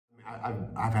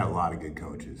I've had a lot of good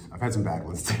coaches. I've had some bad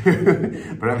ones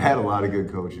too, but I've had a lot of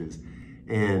good coaches.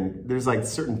 And there's like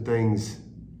certain things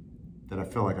that I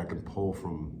feel like I can pull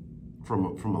from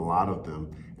a lot of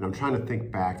them. And I'm trying to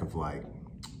think back of like,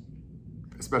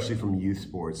 especially from youth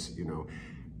sports, you know,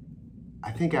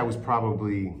 I think I was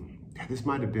probably, this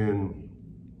might have been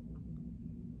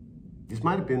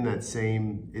that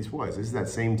same, this is that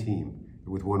same team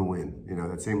with one win, you know,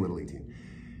 that same Little League team.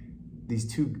 These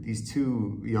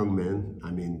two young men,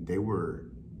 I mean, they were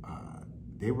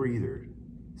either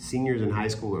seniors in high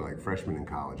school or like freshmen in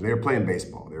college. And they were playing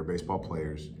baseball. They were baseball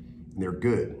players, and they were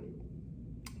good.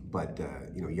 But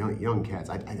you know, young cats.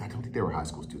 I don't think they were high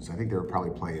school students. I think they were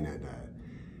probably playing at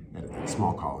a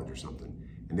small college or something.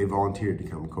 And they volunteered to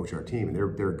come coach our team. And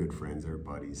they're good friends. They're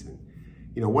buddies. And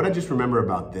you know what I just remember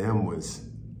about them was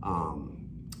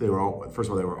first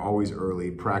of all, they were always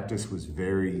early. Practice was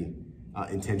very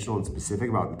intentional and specific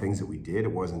about the things that we did.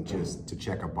 It wasn't just to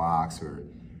check a box or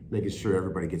making sure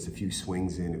everybody gets a few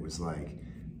swings in. It was like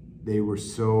they were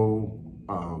so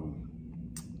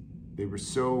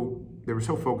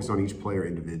focused on each player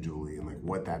individually and like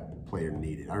what that player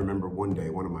needed. I remember one day,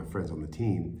 one of my friends on the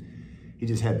team, he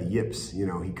just had the yips, you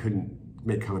know, he couldn't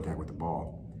make contact with the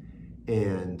ball.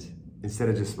 And instead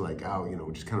of just like, oh, you know,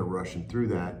 just kind of rushing through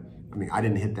that, I mean, I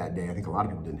didn't hit that day. I think a lot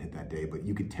of people didn't hit that day, but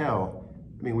you could tell,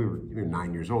 I mean, we were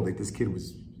 9 years old. Like this kid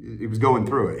was going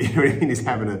through it. You know what I mean? He's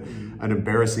having an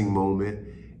embarrassing moment.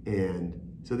 And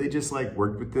so they just like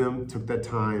worked with them, took that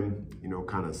time, you know,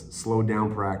 kind of slowed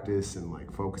down practice and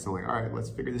like focused on like, all right, let's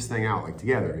figure this thing out like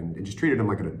together, and just treated him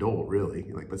like an adult,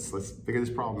 really. Like, let's figure this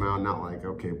problem out, not like,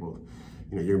 okay, well,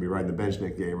 you know, you're gonna be riding the bench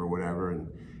next game or whatever, and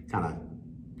kind of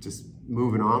just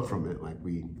moving on from it. Like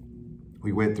we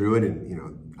went through it, and you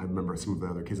know, I remember some of the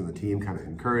other kids on the team kind of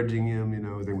encouraging him. You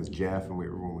know, his name was Jeff, and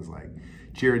everyone was like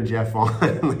cheering Jeff on,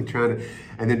 like trying to.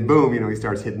 And then boom, you know, he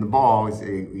starts hitting the ball.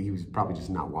 He was probably just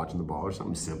not watching the ball or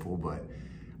something simple, but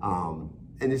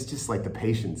and it's just like the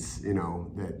patience, you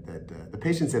know, that the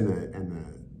patience and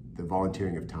the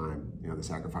volunteering of time, you know, the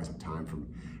sacrifice of time from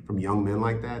young men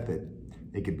like that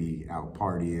they could be out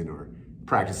partying or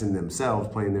practicing themselves,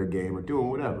 playing their game or doing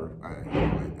whatever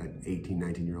an 18,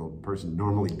 19-year-old person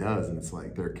normally does. And it's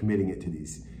like they're committing it to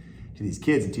these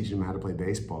kids and teaching them how to play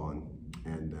baseball.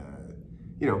 And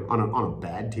you know, on a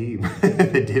bad team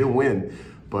that didn't win.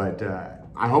 But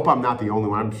I hope I'm not the only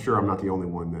one. I'm sure I'm not the only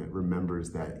one that remembers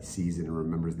that season and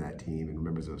remembers that team and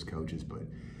remembers those coaches. But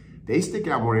they stick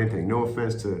out more than anything. No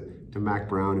offense to Mac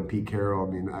Brown and Pete Carroll.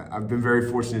 I mean, I've been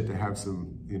very fortunate to have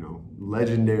some, you know,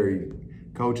 legendary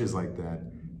coaches like that.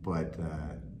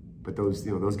 But those,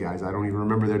 you know, those guys, I don't even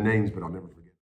remember their names, but I'll never forget.